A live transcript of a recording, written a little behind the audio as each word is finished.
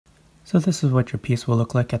So this is what your piece will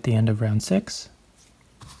look like at the end of round 6.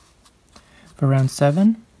 For round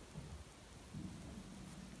 7,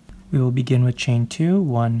 we will begin with chain 2,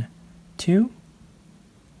 1, 2,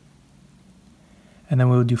 and then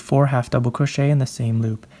we will do 4 half double crochet in the same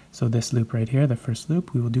loop. So this loop right here, the first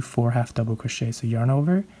loop, we will do 4 half double crochet. So yarn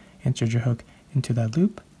over, insert your hook into that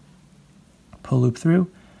loop, pull loop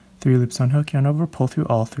through, 3 loops on hook, yarn over, pull through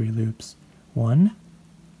all 3 loops. 1,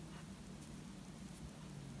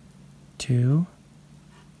 2,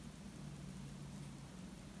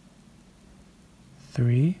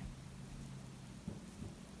 3,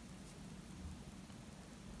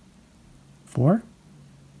 4.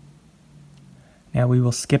 Now we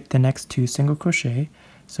will skip the next 2 single crochet.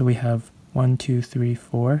 So we have 1, 2, 3,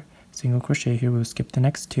 4 single crochet here. We will skip the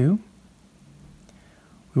next 2.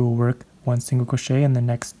 We will work 1 single crochet and the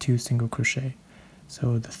next 2 single crochet.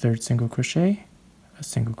 So the 3rd single crochet, a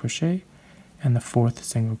single crochet, and the 4th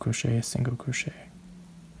single crochet, a single crochet.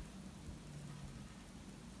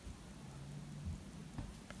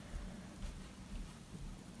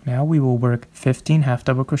 Now we will work 15 half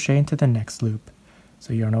double crochet into the next loop.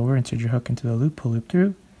 So yarn over, insert your hook into the loop, pull loop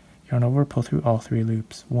through, yarn over, pull through all 3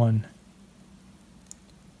 loops. 1,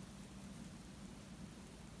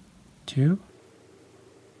 2,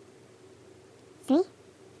 3,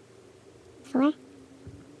 4,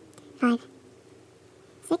 5,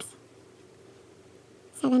 6,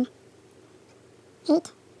 7,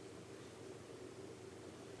 8,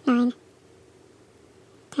 9,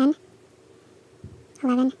 10,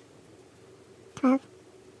 11, 12,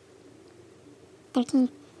 13,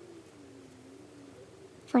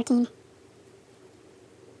 14,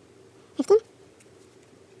 15.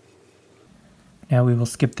 Now we will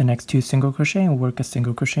skip the next 2 single crochet and work a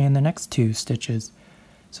single crochet in the next 2 stitches.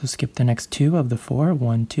 So skip the next 2 of the 4,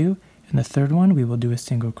 1, 2, and the 3rd one we will do a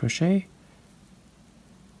single crochet.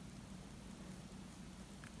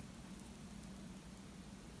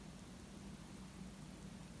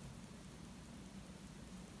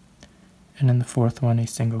 And in the 4th one a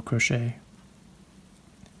single crochet.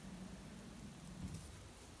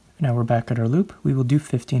 Now we're back at our loop. We will do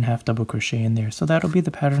 15 half double crochet in there. So that'll be the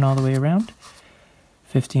pattern all the way around.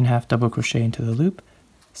 15 half double crochet into the loop,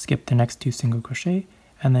 skip the next 2 single crochet,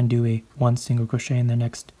 and then do a 1 single crochet in the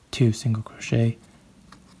next 2 single crochet.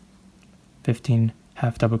 15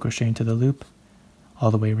 half double crochet into the loop all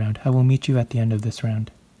the way around. I will meet you at the end of this round.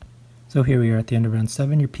 So here we are at the end of round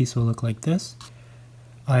 7. Your piece will look like this.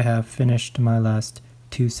 I have finished my last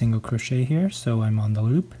 2 single crochet here, so I'm on the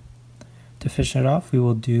loop. To finish it off, we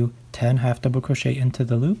will do 10 half double crochet into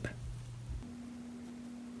the loop.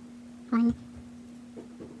 1,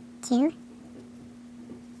 2,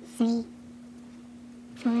 3,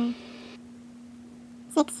 4,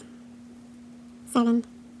 6, 7,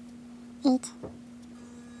 8,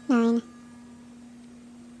 9,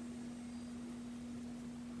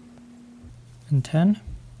 and 10.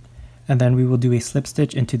 And then we will do a slip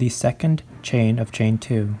stitch into the second chain of chain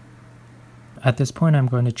 2. At this point I'm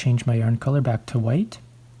going to change my yarn color back to white.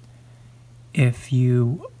 If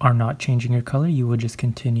you are not changing your color, you will just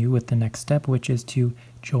continue with the next step, which is to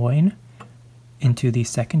join into the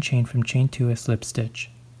second chain from chain 2 a slip stitch.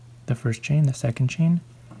 The first chain, the second chain,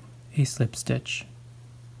 a slip stitch.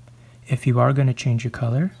 If you are going to change your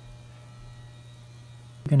color,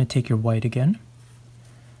 you're going to take your white again.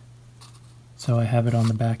 So I have it on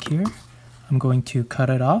the back here. I'm going to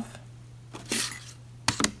cut it off.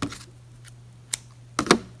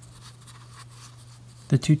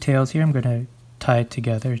 The 2 tails here, I'm going to tie it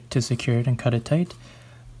together to secure it and cut it tight.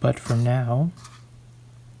 But for now,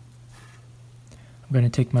 I'm going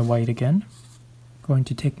to take my white again. I'm going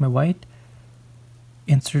to take my white,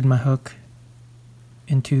 insert my hook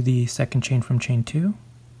into the second chain from chain 2.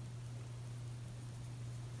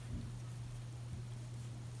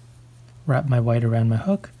 Wrap my white around my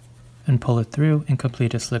hook and pull it through and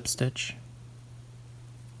complete a slip stitch.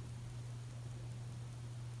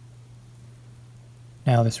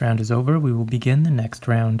 Now this round is over, we will begin the next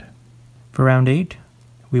round. For round 8,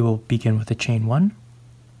 we will begin with a chain 1,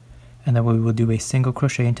 and then we will do a single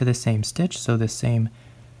crochet into the same stitch, so the same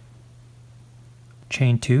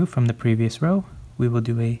chain 2 from the previous row, we will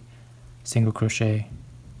do a single crochet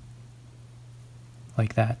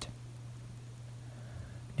like that.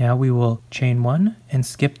 Now we will chain 1 and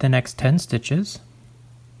skip the next 10 stitches.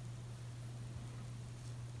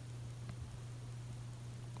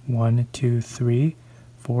 1, 2, 3,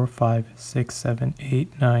 4, 5, 6, 7,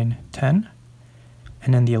 8, 9, 10.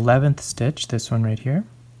 And in the 11th stitch, this one right here,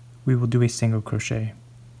 we will do a single crochet.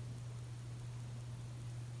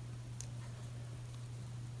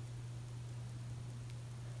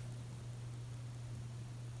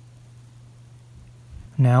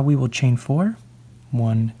 Now we will chain 4,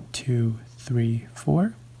 1, 2, 3,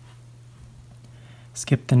 4,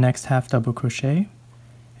 skip the next half double crochet,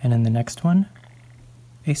 and in the next one,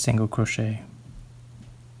 a single crochet.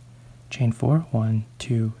 Chain 4, 1,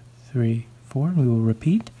 2, 3, 4, we will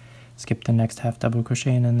repeat, skip the next half double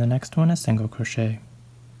crochet, and in the next one, a single crochet.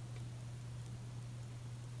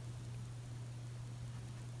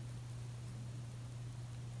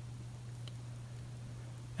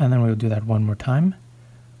 And then we'll do that one more time.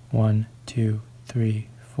 1, 2, 3,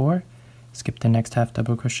 4. Skip the next half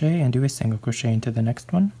double crochet and do a single crochet into the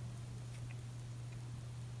next one.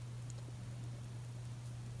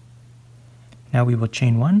 Now we will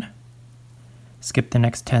chain 1. Skip the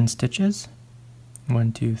next 10 stitches.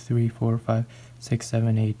 1, 2, 3, 4, 5, 6,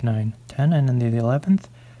 7, 8, 9, 10. And in the 11th,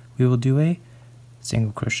 we will do a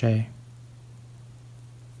single crochet.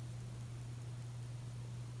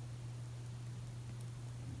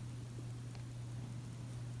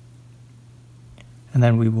 And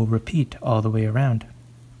then we will repeat all the way around.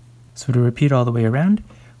 So to repeat all the way around,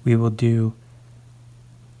 we will do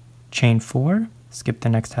chain 4, skip the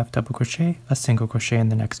next half double crochet, a single crochet in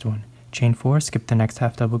the next one. Chain 4, skip the next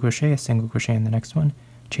half double crochet, a single crochet in the next one.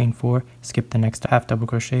 Chain 4, skip the next half double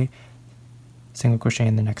crochet, single crochet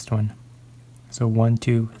in the next one. So 1,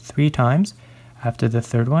 2, 3 times. After the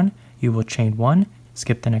third one, you will chain 1,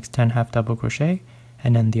 skip the next 10 half double crochet,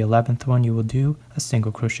 and then the 11th one you will do a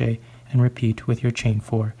single crochet and repeat with your chain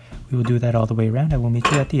 4. We will do that all the way around. I will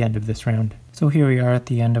meet you at the end of this round. So here we are at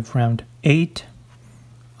the end of round 8.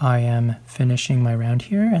 I am finishing my round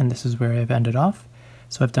here, and this is where I've ended off.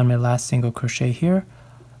 So I've done my last single crochet here.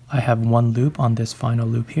 I have one loop on this final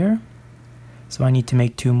loop here. So I need to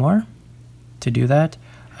make 2 more. To do that,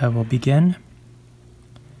 I will begin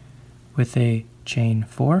with a chain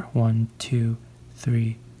 4, 1, 2,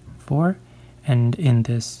 3, 4, and in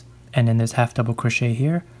this half double crochet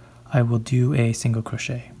here, I will do a single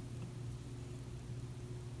crochet.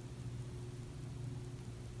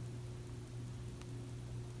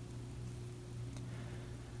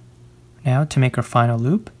 Now to make our final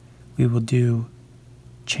loop, we will do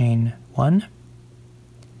chain 1,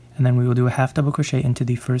 and then we will do a half double crochet into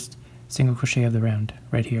the first single crochet of the round,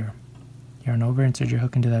 right here. Yarn over, insert your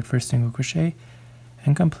hook into that first single crochet,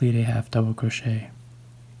 and complete a half double crochet.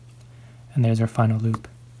 And there's our final loop.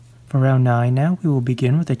 For round 9 now, we will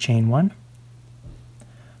begin with a chain 1,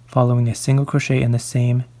 following a single crochet in the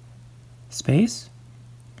same space.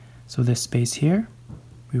 So this space here,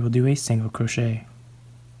 we will do a single crochet.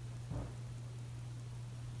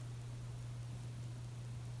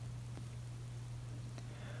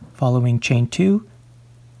 Following chain 2,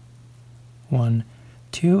 1,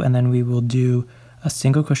 2, and then we will do a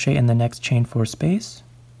single crochet in the next chain 4 space.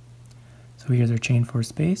 So here's our chain 4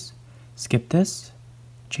 space. Skip this.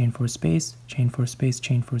 Chain 4 space, chain 4 space,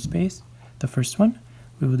 chain 4 space. The first one,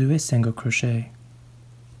 we will do a single crochet.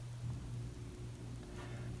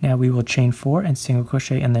 Now we will chain 4 and single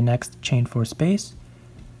crochet in the next chain 4 space.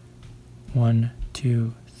 1,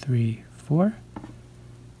 2, 3, 4.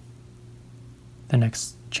 The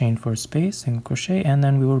next chain 4 space, single crochet, and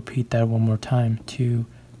then we will repeat that one more time. 2,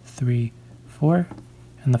 3, 4,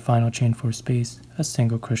 and the final chain 4 space, a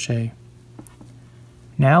single crochet.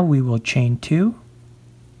 Now we will chain 2,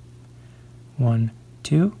 1,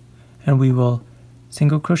 2, and we will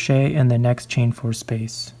single crochet in the next chain 4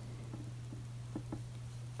 space,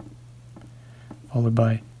 followed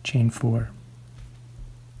by chain 4.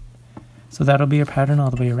 So that'll be your pattern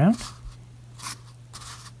all the way around.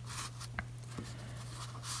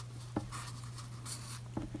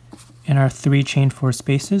 In our 3 chain 4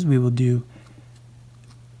 spaces, we will do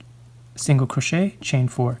single crochet, chain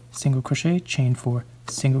 4, single crochet, chain 4,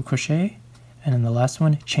 single crochet, and in the last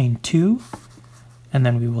one, chain 2, and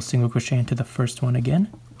then we will single crochet into the first one again,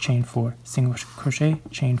 chain 4, single crochet,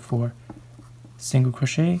 chain 4, single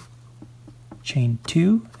crochet, chain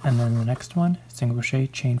 2, and then the next one, single crochet,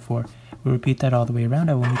 chain 4. We'll repeat that all the way around.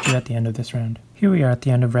 I will meet you at the end of this round. Here we are at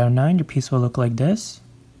the end of round 9. Your piece will look like this.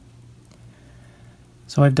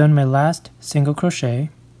 So I've done my last single crochet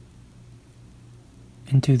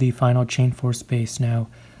into the final chain 4 space. Now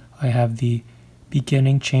I have the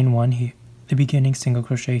beginning chain 1 here, the beginning single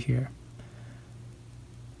crochet here.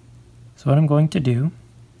 So what I'm going to do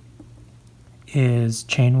is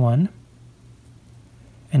chain 1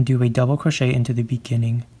 and do a double crochet into the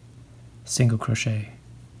beginning single crochet.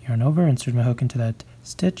 Yarn over, insert my hook into that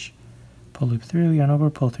stitch, pull loop through, yarn over,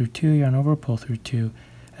 pull through 2, yarn over, pull through 2,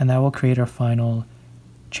 and that will create our final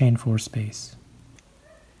chain 4 space.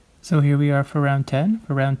 So here we are for round 10.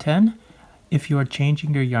 For round 10, If you are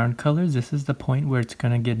changing your yarn colors, this is the point where it's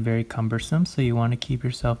going to get very cumbersome, so you want to keep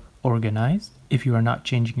yourself organized. If you are not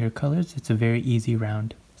changing your colors, it's a very easy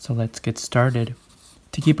round. So let's get started.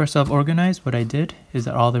 To keep ourselves organized, what I did is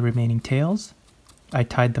that all the remaining tails, I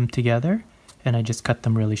tied them together and I just cut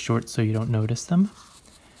them really short so you don't notice them.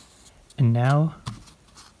 And now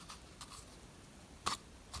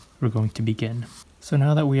we're going to begin. So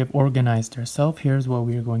now that we have organized ourselves, here's what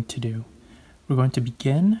we are going to do. We're going to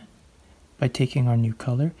begin by taking our new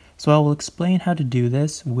color. So I will explain how to do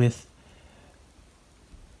this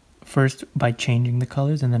first by changing the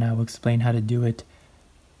colors, and then I will explain how to do it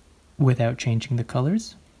without changing the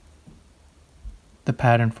colors, the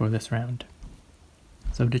pattern for this round.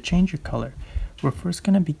 So to change your color, we're first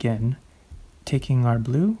going to begin taking our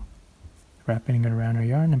blue, wrapping it around our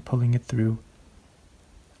yarn and pulling it through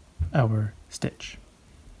our stitch.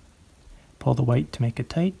 Pull the white to make it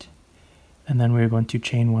tight, and then we're going to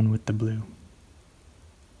chain one with the blue.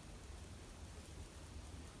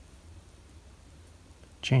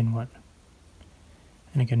 Chain one.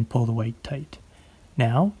 And again, pull the white tight.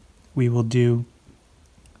 Now we will do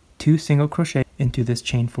 2 single crochet into this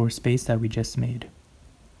chain 4 space that we just made.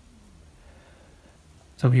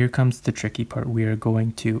 So here comes the tricky part. We are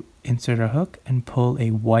going to insert our hook and pull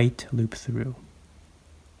a white loop through.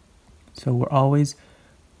 So we're always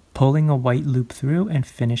pulling a white loop through and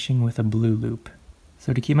finishing with a blue loop.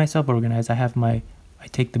 So to keep myself organized, I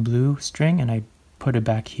take the blue string and I put it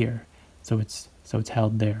back here. So it's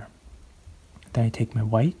held there. Then I take my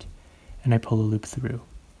white and I pull a loop through.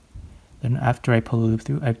 Then after I pull a loop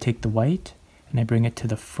through, I take the white and I bring it to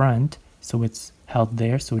the front so it's held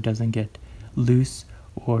there so it doesn't get loose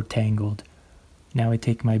or tangled. Now I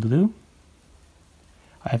take my blue.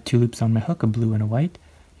 I have 2 loops on my hook, a blue and a white.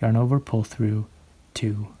 Yarn over, pull through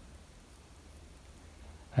 2.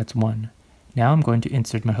 That's 1. Now I'm going to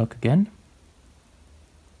insert my hook again.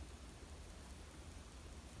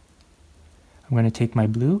 I'm going to take my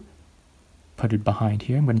blue, put it behind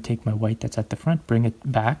here. I'm going to take my white that's at the front, bring it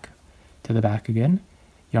back to the back again,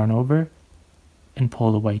 yarn over, and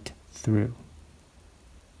pull the white through.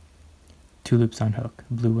 2 loops on hook,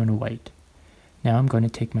 blue and a white. Now I'm going to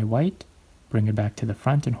take my white, bring it back to the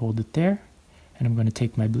front and hold it there, and I'm going to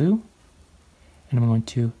take my blue, and I'm going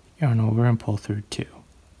to yarn over and pull through 2.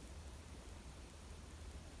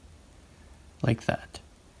 Like that.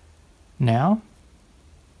 Now,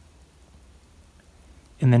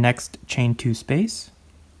 in the next chain 2 space,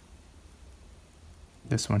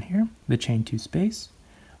 this one here, the chain 2 space,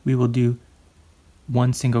 we will do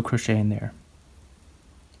 1 single crochet in there.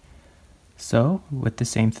 So with the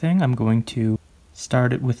same thing, I'm going to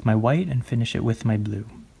start it with my white and finish it with my blue.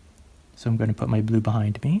 So I'm going to put my blue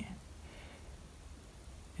behind me,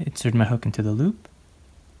 insert my hook into the loop,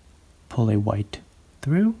 pull a white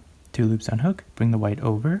through, 2 loops on hook, bring the white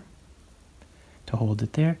over to hold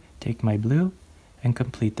it there, take my blue and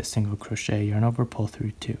complete the single crochet, yarn over, pull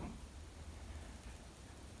through 2.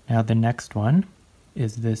 Now the next one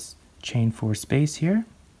is this chain 4 space here.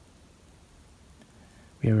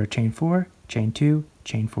 We have our chain 4, chain 2,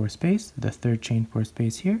 chain 4 space, the third chain 4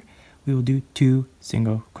 space here. We will do 2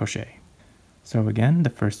 single crochet. So again,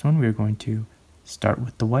 the first one we're going to start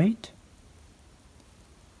with the white,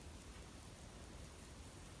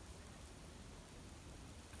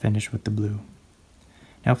 finish with the blue.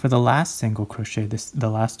 Now for the last single crochet, the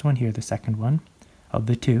last one here, the second one of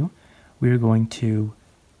the 2, we're going to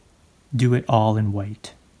do it all in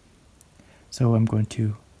white. So I'm going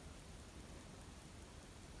to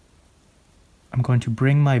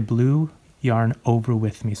bring my blue yarn over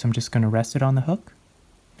with me. So I'm just going to rest it on the hook,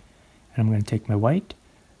 and I'm going to take my white,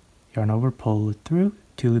 yarn over, pull it through,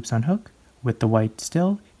 2 loops on hook, with the white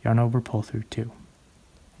still, yarn over, pull through 2.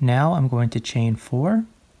 Now I'm going to chain 4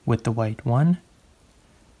 with the white, 1,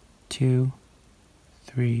 2,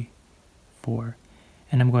 3, 4,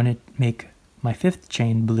 and I'm going to make my 5th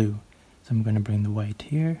chain blue. So I'm going to bring the white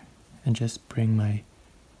here and just bring my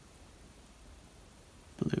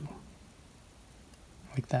blue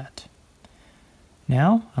like that.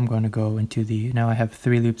 Now I'm going to go into now I have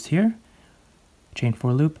 3 loops here, chain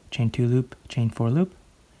 4 loop, chain 2 loop, chain 4 loop.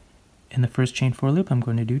 In the first chain 4 loop, I'm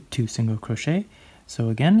going to do 2 single crochet. So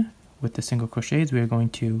again, with the single crochets, we are going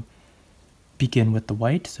to begin with the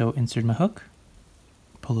white. So insert my hook,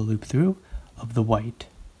 pull a loop through of the white.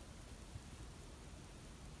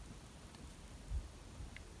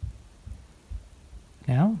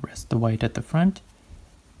 Now rest the white at the front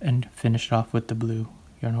and finish it off with the blue.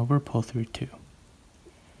 Yarn over, pull through 2.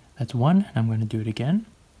 That's 1, and I'm going to do it again.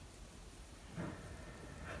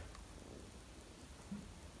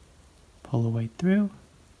 Pull the white through,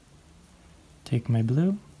 take my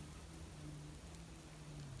blue,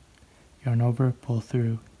 yarn over, pull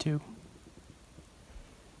through 2.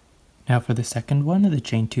 Now for the second one, the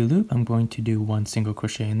chain 2 loop, I'm going to do 1 single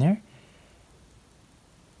crochet in there.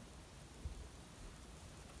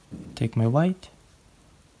 Take my white,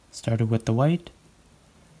 started with the white,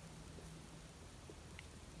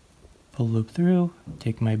 pull loop through,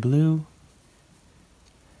 take my blue,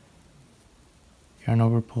 yarn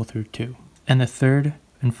over, pull through 2. And the third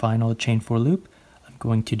and final chain 4 loop, I'm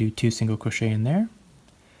going to do 2 single crochet in there.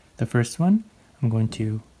 The first one, I'm going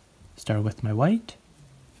to start with my white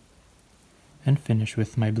and finish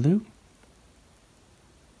with my blue.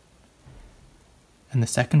 And the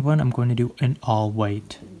second one, I'm going to do an all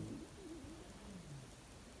white.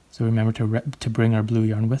 So remember to bring our blue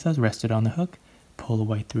yarn with us, rest it on the hook, pull a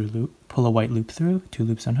white loop through, 2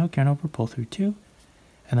 loops on hook, yarn over, pull through 2,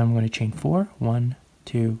 and then I'm going to chain 4, 1,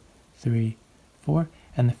 2, 3, 4,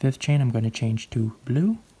 and the 5th chain I'm going to change to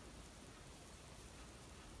blue.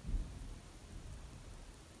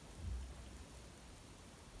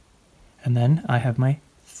 And then I have my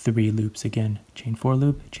 3 loops again, chain 4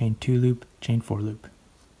 loop, chain 2 loop, chain 4 loop.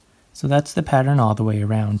 So that's the pattern all the way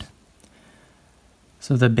around.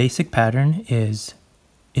 So the basic pattern is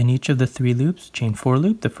in each of the 3 loops, chain 4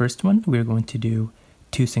 loop, the first one, we're going to do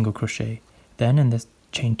 2 single crochet. Then in this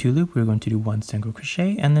chain 2 loop, we're going to do 1 single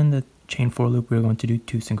crochet, and then the chain 4 loop, we're going to do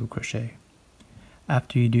 2 single crochet.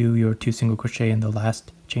 After you do your 2 single crochet in the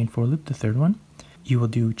last chain 4 loop, the third one, you will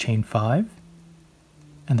do chain 5,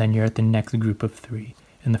 and then you're at the next group of 3.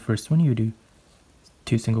 In the first one, you do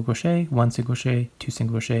 2 single crochet, 1 single crochet, 2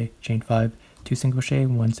 single crochet, chain 5, 2 single crochet,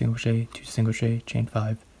 1 single crochet, 2 single crochet, chain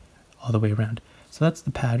 5, all the way around. So that's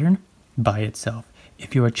the pattern by itself.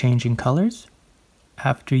 If you are changing colors,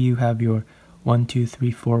 after you have your 1, 2,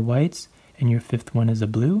 3, 4 whites, and your 5th one is a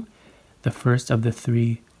blue, the first of the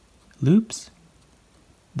 3 loops,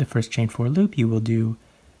 the first chain 4 loop, you will do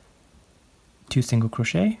 2 single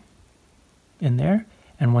crochet in there.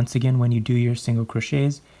 And once again, when you do your single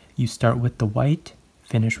crochets, you start with the white,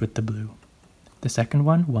 finish with the blue. The second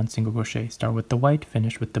one, 1 single crochet, start with the white,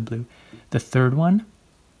 finish with the blue. The third one,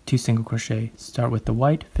 2 single crochet, start with the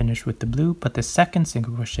white, finish with the blue. But the second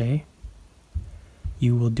single crochet,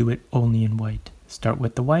 you will do it only in white. Start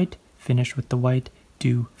with the white, finish with the white,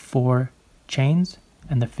 do 4 chains,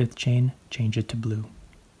 and the 5th chain, change it to blue.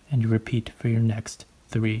 And you repeat for your next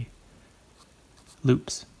 3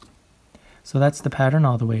 loops. So that's the pattern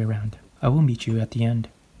all the way around. I will meet you at the end.